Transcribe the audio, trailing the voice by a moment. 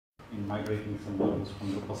in migrating some modules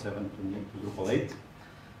from Drupal 7 to Drupal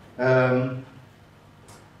 8.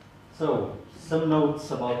 So, some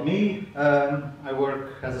notes about me. I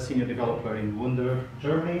work as a senior developer in Wunder,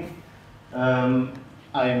 Germany.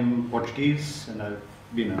 I'm Portuguese, and I've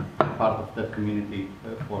been a part of that community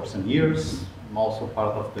for some years. I'm also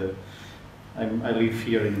part of the, I live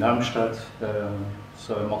here in Darmstadt,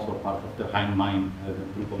 so I'm also part of the Rhein-Main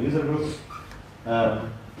Drupal user group.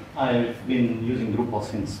 I've been using Drupal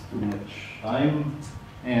since too much time,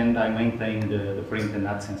 and I maintain the print and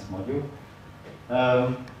adsense module.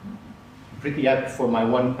 Pretty happy for my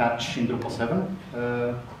one patch in Drupal 7.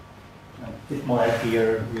 A bit more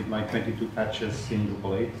happier with my 22 patches in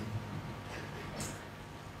Drupal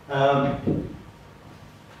 8.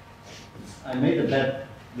 I made a bad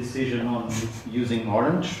decision on using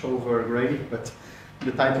orange over gray, but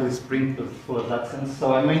the title is print full of adsense.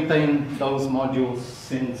 So I maintain those modules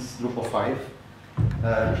since Drupal 5,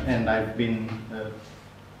 and I've been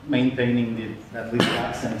maintaining it, at least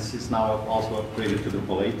adsense is now also upgraded to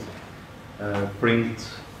Drupal 8. Print,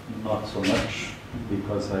 not so much,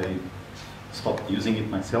 because I stopped using it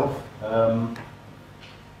myself.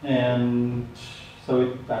 And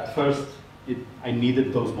so at first, I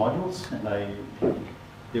needed those modules, and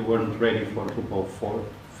they weren't ready for Drupal 4,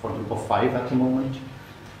 for Drupal 5 at the moment.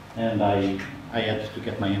 And I had to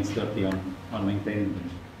get my hands dirty on maintaining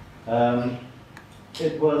them.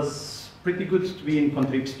 It was pretty good to be in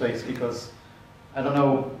contrib space, because I don't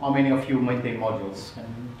know how many of you maintain modules.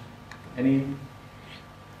 A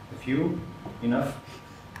few? Enough?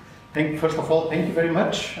 First of all, thank you very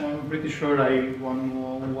much. I'm pretty sure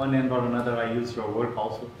one end or another, I use your work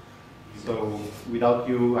also. So without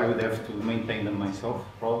you, I would have to maintain them myself,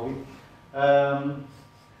 probably.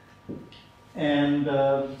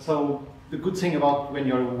 So the good thing about when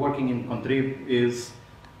you're working in contrib is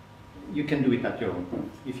you can do it at your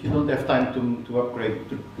own. If you don't have time to upgrade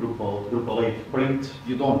to Drupal 8 print,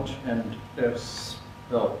 you don't. And there's,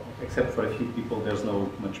 well, except for a few people, there's no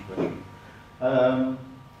much pressure.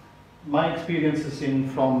 My experiences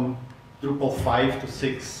from Drupal 5 to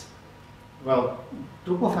 6, well,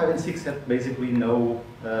 Drupal 5 and 6 had basically no,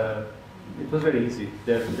 it was very easy.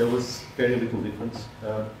 There was very little difference.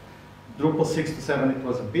 Drupal 6 to 7, it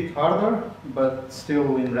was a bit harder, but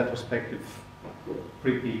still in retrospective,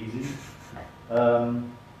 pretty easy.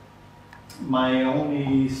 My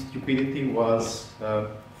only stupidity was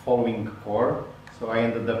following core, so I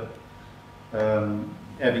ended up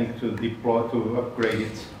having to upgrade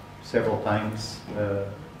it several times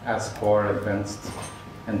as core advanced,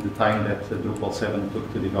 and the time that Drupal 7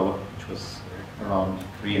 took to develop, which was around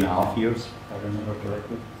 3.5 years, if I remember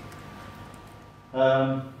correctly.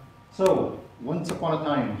 So, once upon a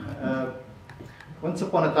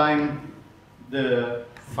time, the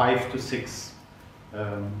 5 to 6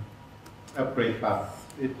 upgrade path.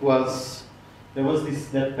 There was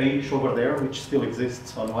that page over there, which still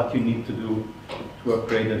exists, on what you need to do to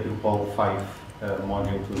upgrade a Drupal 5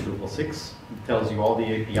 module to Drupal 6. It tells you all the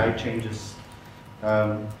API changes.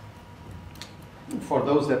 For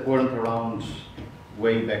those that weren't around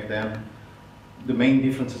way back then, the main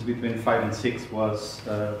differences between 5 and 6 was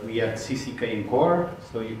we had CCK in core,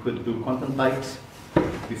 so you could do content types.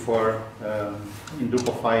 Before, in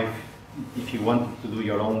Drupal 5, if you wanted to do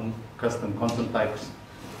your own custom content types,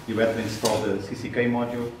 you had to install the CCK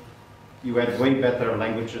module. You had way better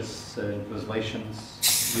languages and translations.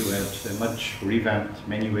 You had a much revamped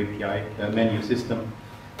menu API, menu system,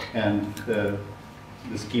 and the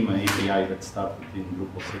schema API that started in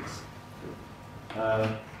Drupal 6.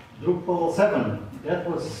 Drupal 7, that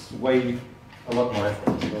was a lot more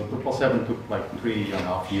effort. So Drupal 7 took like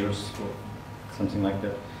 3.5 years, or something like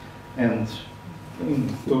that. And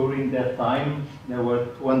during that time, there were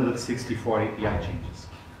 264 API changes.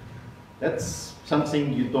 That's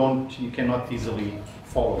something you cannot easily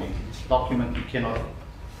follow. It's a document you cannot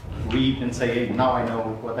read and say, hey, now I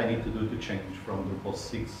know what I need to do to change from Drupal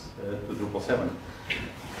 6 to Drupal 7.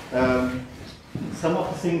 Some of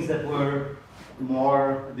the things that were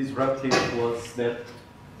more disruptive was that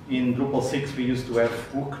in Drupal 6 we used to have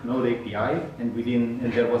hook node API, and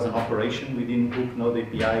there was an operation within hook node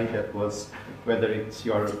API that was whether it's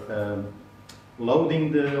your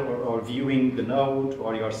loading or viewing the node,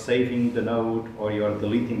 or you're saving the node, or you're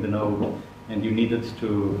deleting the node, and you needed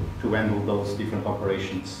to handle those different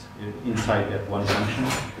operations inside that one function.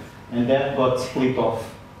 And that got split off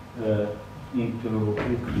into hook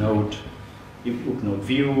node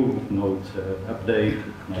view, hook node update,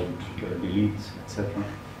 hook node delete, etc.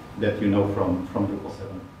 that you know from Drupal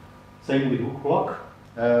 7. Same with hook block.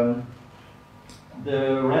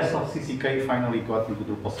 The rest of CCK finally got into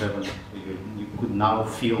Drupal 7. So you could now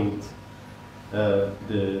field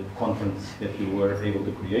the contents that you were able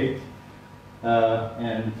to create.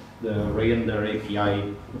 And the render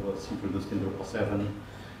API was introduced in Drupal 7.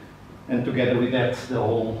 And together with that, the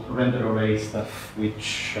whole render array stuff,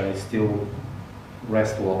 which I still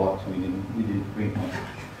wrestle a lot. We didn't bring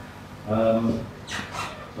on.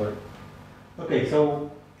 Sorry. Okay,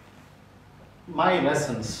 so my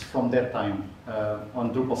lessons from that time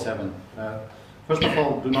on Drupal 7. First of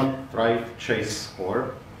all, do not try to chase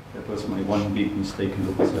core. That was my one big mistake in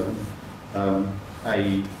Drupal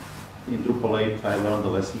 7. In Drupal 8, I learned the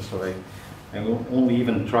lesson, so I only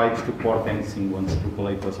even tried to port anything once Drupal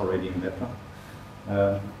 8 was already in beta.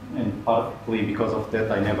 And partly because of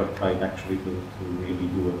that, I never tried actually to really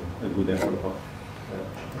do a good effort of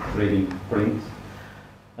creating print.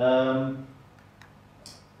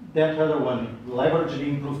 That other one, leverage the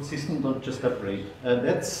improved system, don't just upgrade.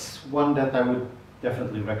 That's one that I would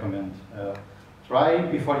definitely recommend. Try,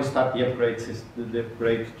 before you start the upgrade,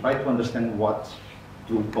 try to understand what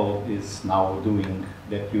Drupal is now doing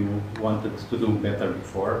that you wanted to do better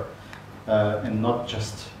before, and not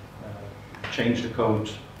just change the code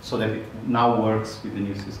so that it now works with the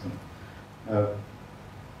new system.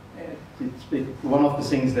 One of the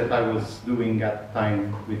things that I was doing at the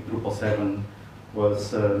time with Drupal 7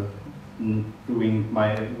 was doing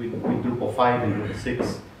with Drupal 5 and Drupal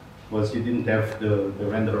 6 was you didn't have the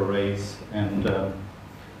render arrays, and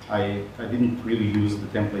I didn't really use the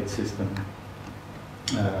template system.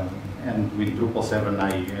 And with Drupal 7,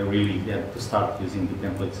 I really had to start using the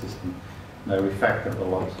template system. And I refactored a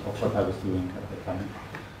lot of what I was doing at the time.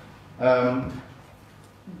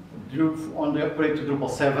 On the upgrade to Drupal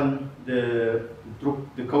 7, the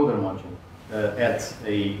coder module adds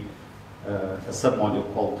a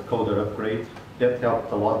submodule called coder upgrade. That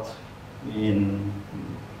helped a lot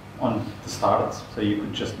on the start. So you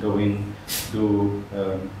could just go in, do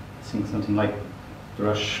something like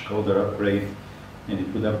Drush coder upgrade, and it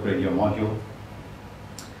would upgrade your module.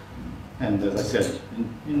 And as I said,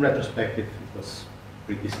 in retrospect, it was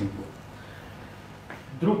pretty simple.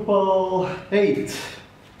 Drupal 8,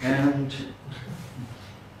 and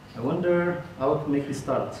I wonder how to make it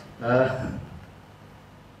start.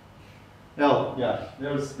 Well, yeah,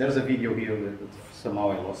 there's a video here that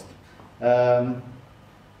somehow I lost.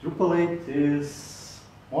 Drupal 8 is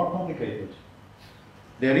more complicated.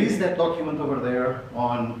 There is that document over there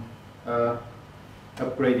on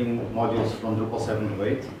upgrading modules from Drupal 7 to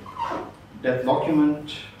 8. That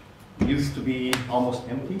document used to be almost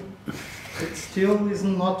empty. It still is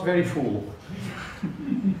not very full.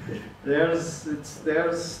 There's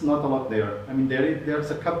not a lot there. I mean, there's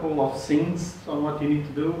a couple of things on what you need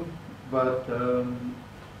to do, but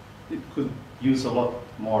it could use a lot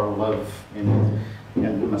more love and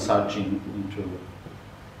massaging into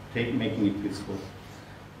making it useful.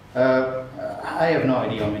 I have no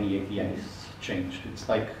idea how many APIs changed. It's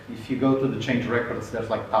like if you go to the change records, there's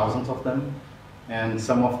like thousands of them, and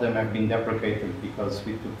some of them have been deprecated because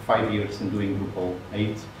we took 5 years in doing Drupal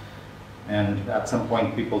 8, and at some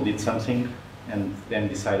point people did something and then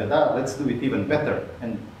decided, let's do it even better,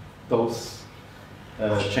 and those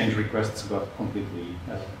change requests got completely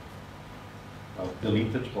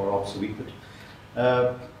deleted or obsoleted.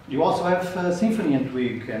 You also have Symfony and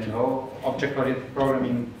Twig and object-oriented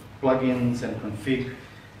programming plugins and config,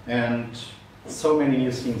 and so many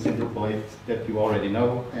new things in Drupal 8 that you already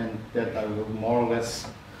know and that I will more or less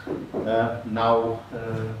now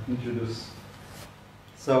introduce.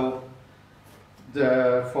 So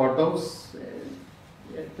for those,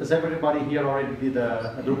 does everybody here already did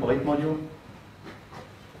a Drupal 8 module?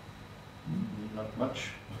 Not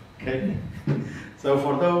much. Okay. So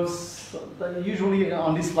for those, usually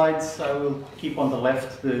on these slides I will keep on the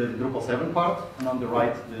left the Drupal 7 part and on the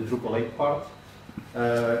right the Drupal 8 part,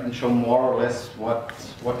 and show more or less what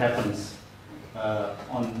happens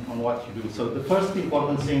on what you do. So the first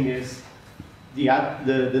important thing is the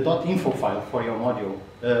 .info file for your module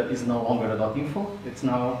is no longer a .info, it's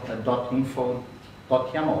now a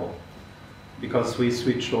 .info.yml, because we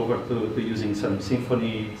switched over to using some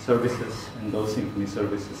Symfony services, and those Symfony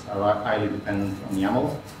services are highly dependent on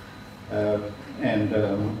YAML,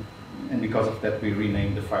 and because of that we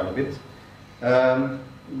renamed the file a bit.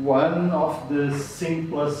 One of the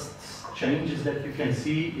simplest changes that you can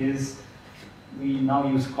see is we now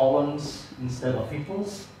use colons instead of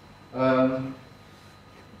equals,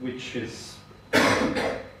 which is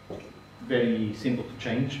very simple to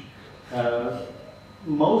change.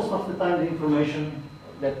 Most of the time the information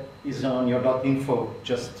that is on your .info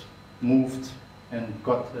just moved and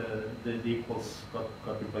got the equals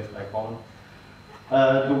got replaced by a colon.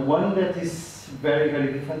 The one that is very,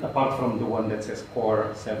 very different, apart from the one that says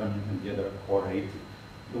core 7 and the other core 8,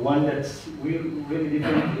 the one that's really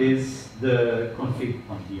different is the config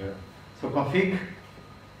on here. So configure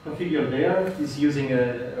there is using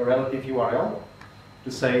a relative URL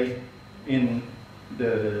to say in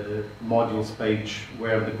the modules page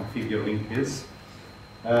where the configure link is.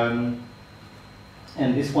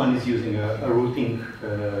 And this one is using a routing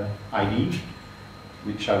ID,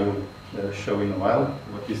 which I will show in a while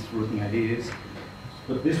what this routing ID is.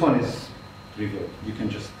 But this one is trivial. You can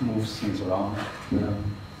just move things around.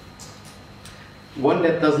 One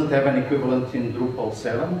that doesn't have an equivalent in Drupal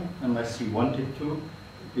 7, unless you wanted to,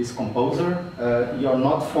 is Composer. You're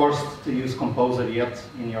not forced to use Composer yet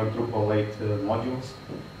in your Drupal 8 modules.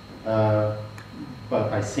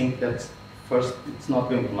 But I think that first, it's not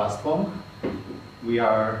going to last long. We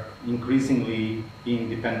are increasingly being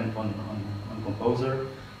dependent on Composer.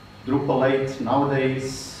 Drupal 8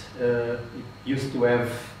 nowadays, we used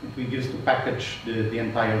to package the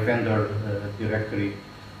entire vendor directory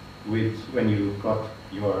with when you got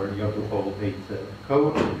your Drupal 8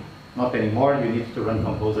 code. Not anymore. You need to run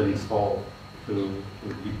Composer install to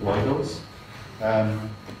deploy those.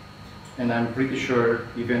 And I'm pretty sure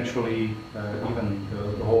eventually even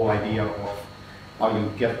the whole idea of how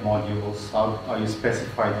you get modules, how you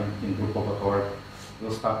specify them in Drupal.org,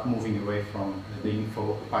 will start moving away from the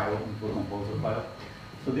info file into a Composer file.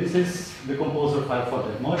 So this is the Composer file for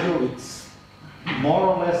that module. It's more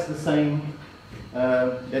or less the same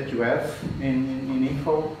that you have in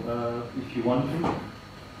info if you want to.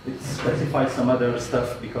 It specifies some other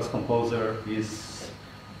stuff because Composer is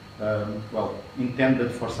well,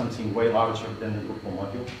 intended for something way larger than the Drupal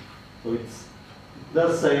module. So it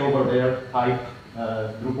does say over there type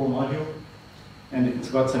Drupal module, and it's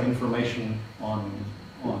got some information on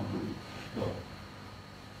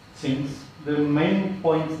things. The main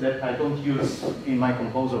point that I don't use in my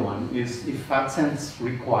Composer one is if adsense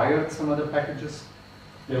required some other packages,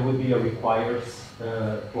 there would be a requires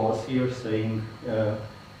clause here saying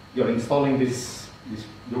you're installing this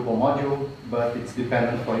Drupal module, but it's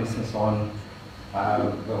dependent, for instance, on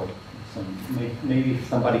well, maybe if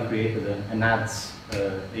somebody created an ads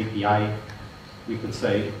API, we could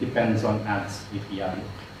say it depends on ads API.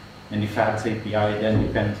 And if ads API then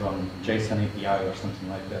depends on JSON API or something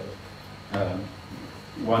like that.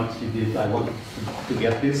 Once I wanted to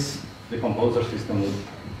get this, the Composer system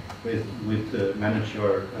would manage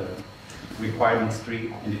your requirements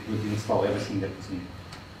tree, and it would install everything that is needed.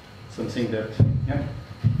 Something that, yeah?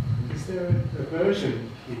 Is there a version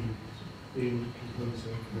in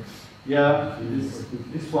Composer? Yeah,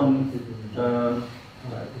 this one,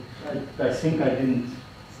 I think I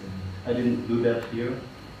didn't do that here.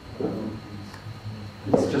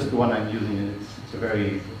 It's just the one I'm using, and it's a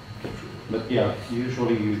very, but yeah,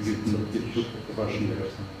 usually you put the version there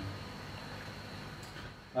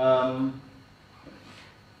somewhere.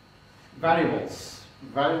 Variables.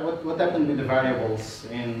 What happened with the variables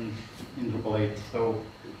in Drupal 8? So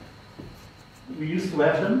we used to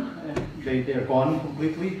have them, and they're gone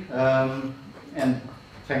completely, and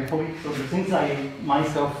thankfully. So the things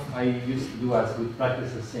I used to do as good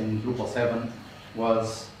practices in Drupal 7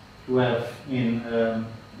 was to have in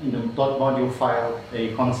the .module file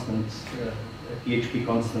a constant, a PHP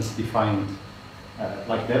constant defined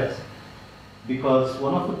like that, because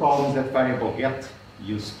one of the problems that variable get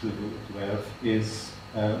used to have is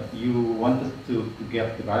you wanted to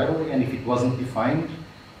get the variable, and if it wasn't defined,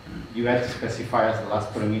 you had to specify as the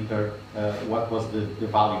last parameter what was the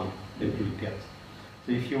value that you would get.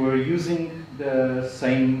 So if you were using the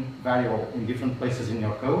same variable in different places in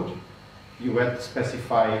your code, you had to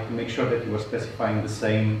specify, to make sure that you were specifying the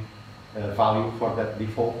same value for that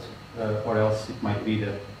default, or else it might be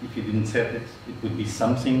that if you didn't set it, it would be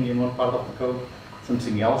something in one part of the code,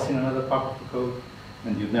 something else in another part of the code,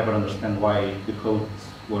 and you'd never understand why the code is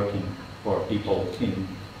working for people in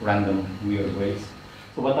random, weird ways.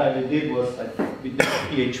 So what I did was, with the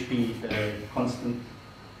PHP constant,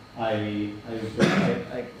 I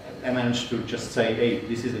managed to just say, hey,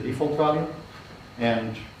 this is the default value,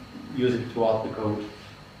 and use it throughout the code.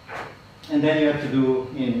 And then you have to do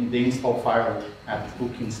in the install file at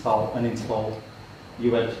book install uninstall,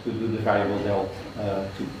 you had to do the variable del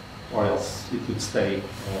or else it would stay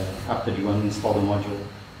after you uninstall the module.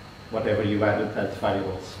 Whatever you added as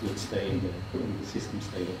variables would stay in the system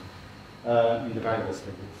stable, in the variable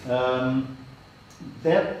stable.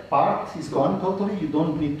 That part is gone totally. You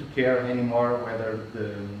don't need to care anymore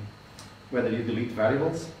whether you delete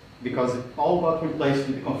variables, because it all got replaced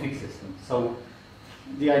with the config system. So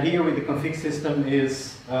the idea with the config system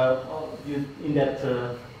is in that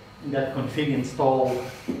in that config install,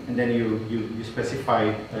 and then you specify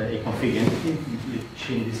a config entity, which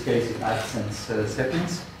in this case is adsense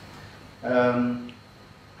settings.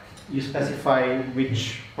 You specify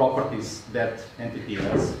which properties that entity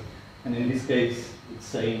has, and in this case, it's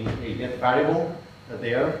saying a that variable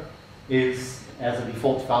there is as a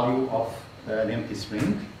default value of an empty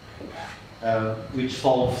string, which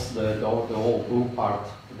solves the whole blue part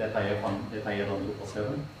that I had on Drupal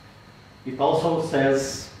 7. It also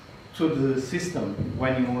says to the system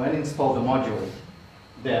when you uninstall the module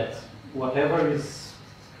that whatever is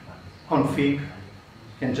config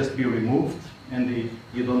can just be removed, and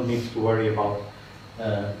you don't need to worry about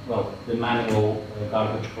well, the manual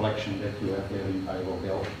garbage collection that you have there in variable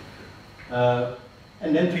del.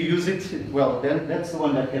 And then to use it, well, then that's the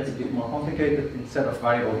one that gets a bit more complicated. Instead of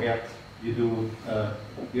variable get, you do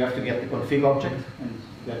you have to get the config object, and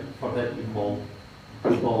for that you call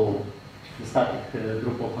the static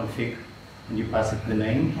Drupal config, and you pass it the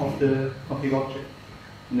name of the config object,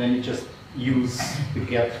 and then you just use the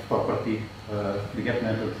get property, the get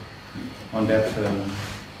method on that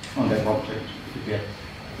object to get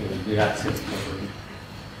the adsense property.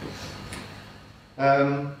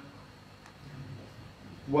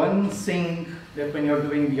 One thing that when you're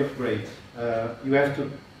doing the upgrade, you have to,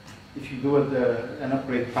 if you do an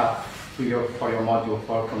upgrade path for your module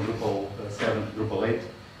from Drupal 7 to Drupal 8,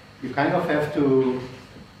 you kind of have to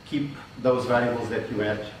keep those variables that you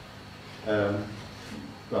add,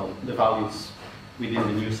 well, the values within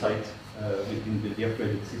the new site, within the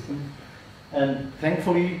upgraded system. And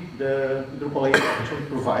thankfully, the Drupal 8 actually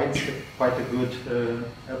provides quite a good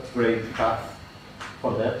upgrade path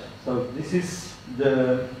for that. So this is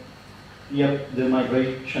the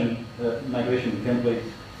migration template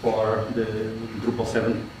for the Drupal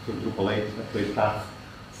 7 to Drupal 8 upgrade path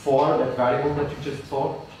for that variable that you just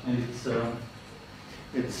saw, and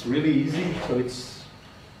it's really easy. So it's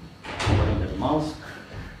the mouse.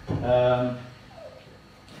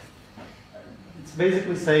 It's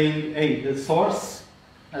basically saying, hey, the source,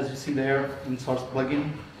 as you see there in source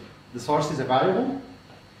plugin, the source is a variable.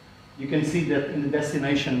 You can see that in the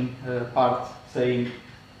destination part saying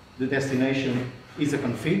the destination is a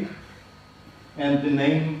config, and the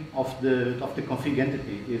name of the config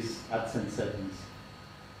entity is adsense settings.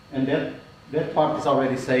 And that part is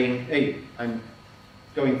already saying, hey, I'm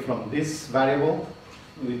going from this variable,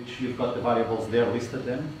 which you've got the variables there listed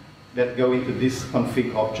then, that go into this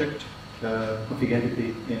config object, config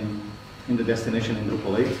entity in the destination in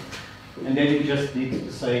Drupal 8. And then you just need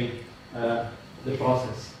to say the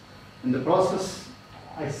process. And the process,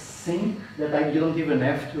 I think that you don't even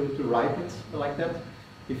have to write it like that.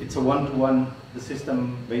 If it's a one-to-one, the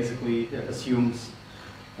system basically assumes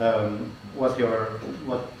what you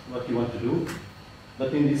want to do.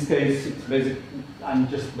 But in this case, it's I'm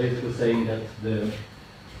just basically saying that the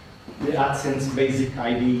AdSense basic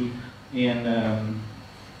ID in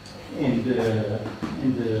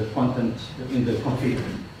the content in the config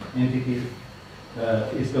entity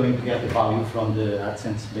is going to get the value from the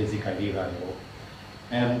AdSense basic ID variable.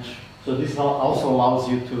 And so this also allows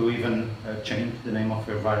you to even change the name of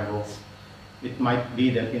your variables. It might be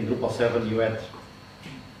that in Drupal 7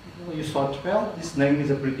 you thought, well, this name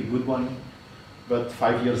is a pretty good one, but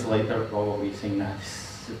 5 years later probably saying, nah,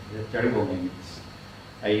 this is a terrible name.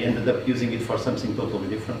 I ended up using it for something totally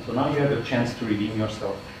different. So now you have a chance to redeem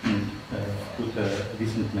yourself and put a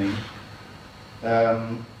decent name.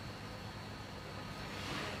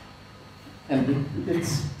 And it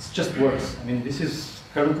just works. I mean, this is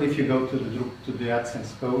currently, if you go to the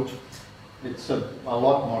AdSense code, it's a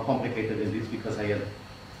lot more complicated than this because I had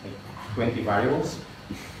like 20 variables.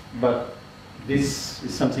 But this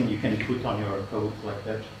is something you can put on your code like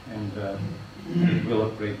that, and it will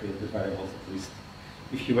upgrade the variables at least.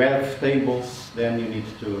 If you have tables, then you need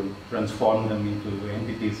to transform them into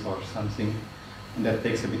entities or something, and that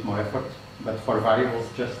takes a bit more effort. But for variables,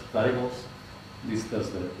 just variables, this does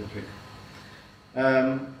the trick.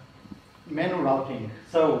 Menu routing.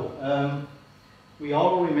 So we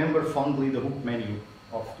all remember fondly the hook menu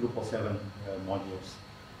of Drupal 7 modules.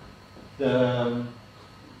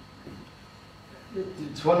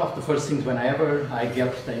 It's one of the first things whenever I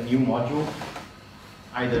get a new module,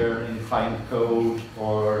 either in find code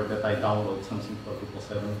or that I download something for Drupal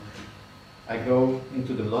 7. I go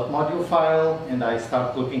into the .module file and I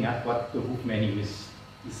start looking at what the hook menu is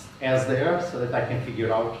as there, so that I can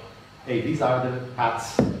figure out, hey, these are the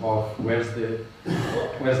paths of where's the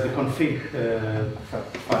config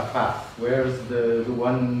path, where's the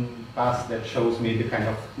one path that shows me the kind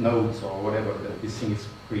of nodes or whatever that this thing is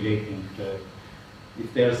creating.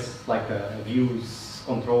 If there's like a views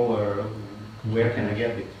controller where can I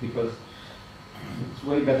get it? Because it's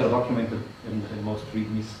way better documented than most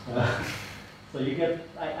readmes. So you get,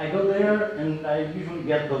 I go there and I usually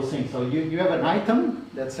get those things. So you have an item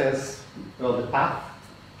that says, well, the path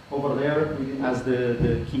over there as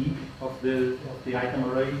the key of the item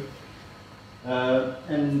array.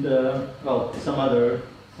 Well, some other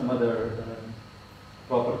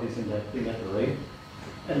properties in that array.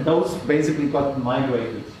 And those basically got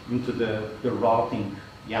migrated into the routing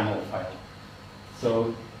YAML file.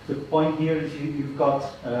 So the point here is you've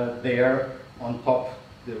got there on top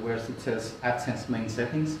where it says adsense main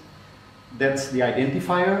settings. That's the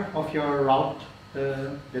identifier of your route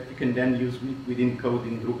that you can then use within code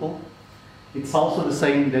in Drupal. It's also the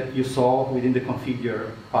same that you saw within the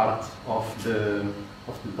configure part of the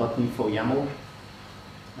 .info YAML.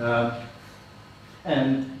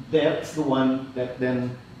 And that's the one that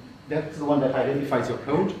identifies your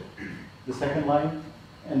code, the second line,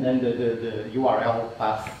 and then the URL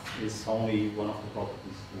path is only one of the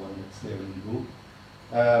properties, the one that's there in blue.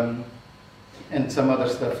 And some other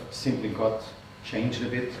stuff simply got changed a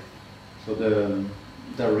bit. So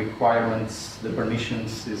the requirements, the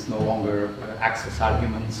permissions is no longer access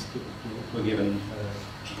arguments to a given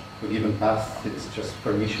path. It's just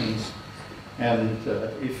permissions. And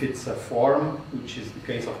if it's a form, which is the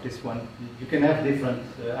case of this one, you can have different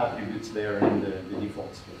attributes there in the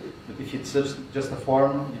defaults. But if it's just a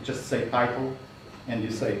form, you just say title, and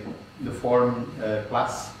you say the form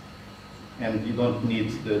class, and you don't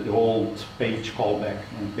need the old page callback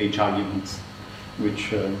and page arguments,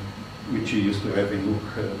 which you used to have in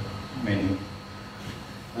Look menu.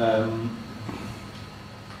 And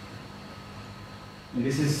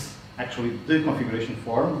this is actually the configuration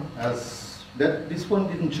form. This one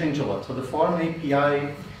didn't change a lot. So the form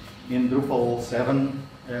API in Drupal 7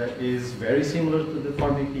 is very similar to the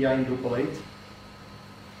form API in Drupal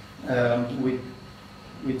 8,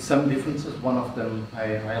 with some differences. One of them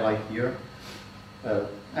I highlight here.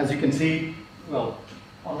 As you can see, well,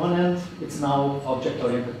 on one hand, it's now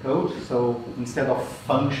object-oriented code. So instead of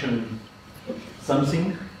function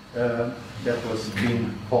something that was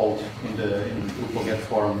being called in the Drupal get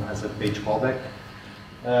form as a page callback,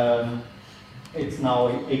 it's now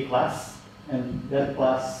a class, and that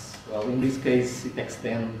class, well, in this case, it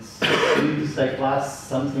extends. You need to say class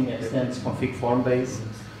something extends config form base,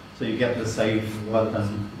 so you get the save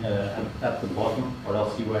button at the bottom, or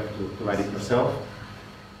else you have to write it yourself.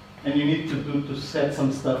 And you need to set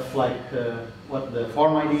some stuff like what the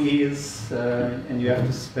form ID is, and you have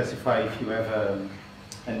to specify if you have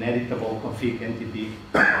an editable config entity,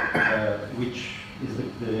 which is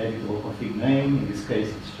the editable config name. In this case,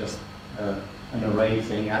 it's just an array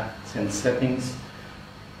saying adsense settings.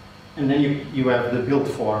 And then you have the build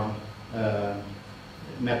form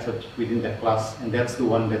method within that class, and that's the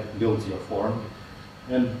one that builds your form.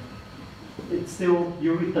 And it's still,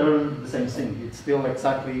 you return the same thing. It's still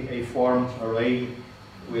exactly a form array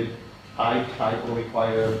with type, title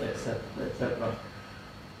required, etc.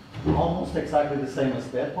 Almost exactly the same as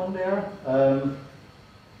that one there.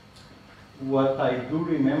 What I do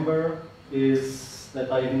remember is that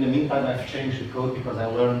in the meantime, I've changed the code because I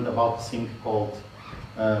learned about a thing called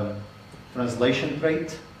translation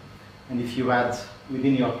trait. And if you add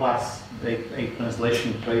within your class a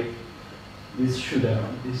translation trait, this should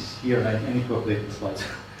this here, I need to update the slides.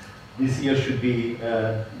 This here should be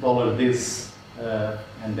 $this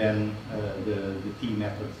and then the T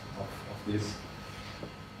method of this.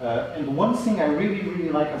 And one thing I really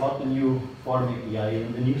like about the new form API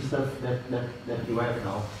and the new stuff that you have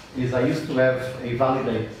now is I used to have a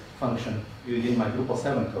validate function within my Drupal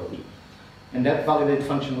 7 code. And that validate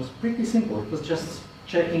function was pretty simple. It was just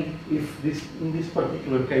checking if in this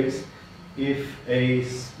particular case, if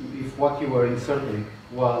what you were inserting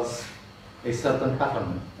was a certain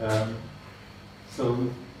pattern. So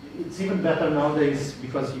it's even better nowadays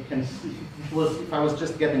because you can, if I was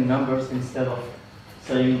just getting numbers instead of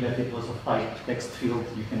saying that it was a type text field,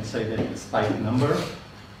 you can say that it's type number,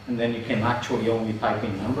 and then you can actually only type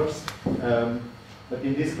in numbers. But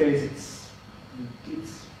in this case,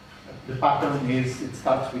 the pattern is it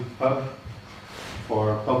starts with pub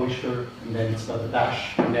for publisher, and then it's got a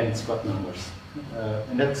dash, and then it's got numbers.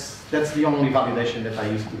 And that's the only validation that I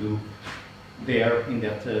used to do there in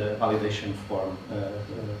that validation form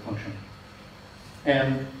function.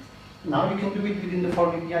 And now you can do it within the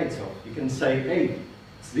form API itself. You can say, hey,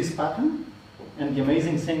 it's this pattern, and the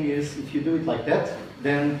amazing thing is if you do it like that,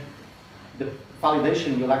 then the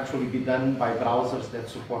validation will actually be done by browsers that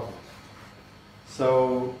support it.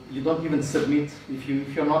 So you don't even submit, if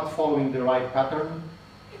you're not following the right pattern,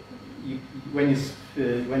 when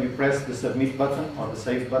you press the submit button or the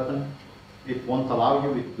save button, it won't allow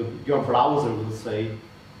you, your browser will say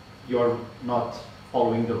you're not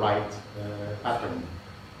following the right pattern.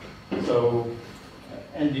 So,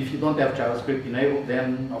 and if you don't have JavaScript enabled,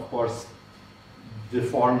 then of course the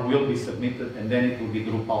form will be submitted, and then it will be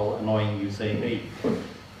Drupal annoying you saying, hey,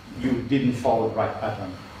 you didn't follow the right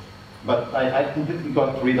pattern. But I completely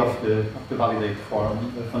got rid of the validate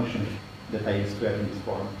form function that I used to have in this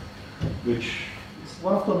form, which is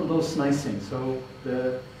one of those nice things. So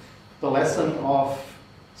the lesson of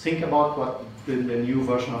think about what the new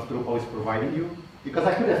version of Drupal is providing you, because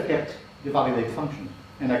I could have kept the validate function,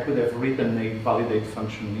 and I could have written a validate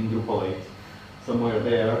function in Drupal 8 somewhere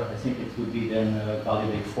there. I think it would be then a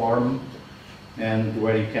validate form, and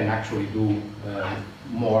where you can actually do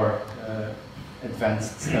more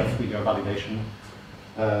advanced stuff with your validation.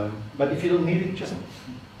 But if you don't need it, just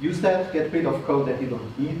use that, get rid of code that you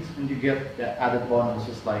don't need, and you get the added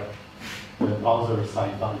bonuses like the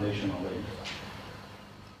browser-side validation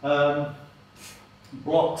already.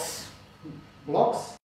 Blocks. Blocks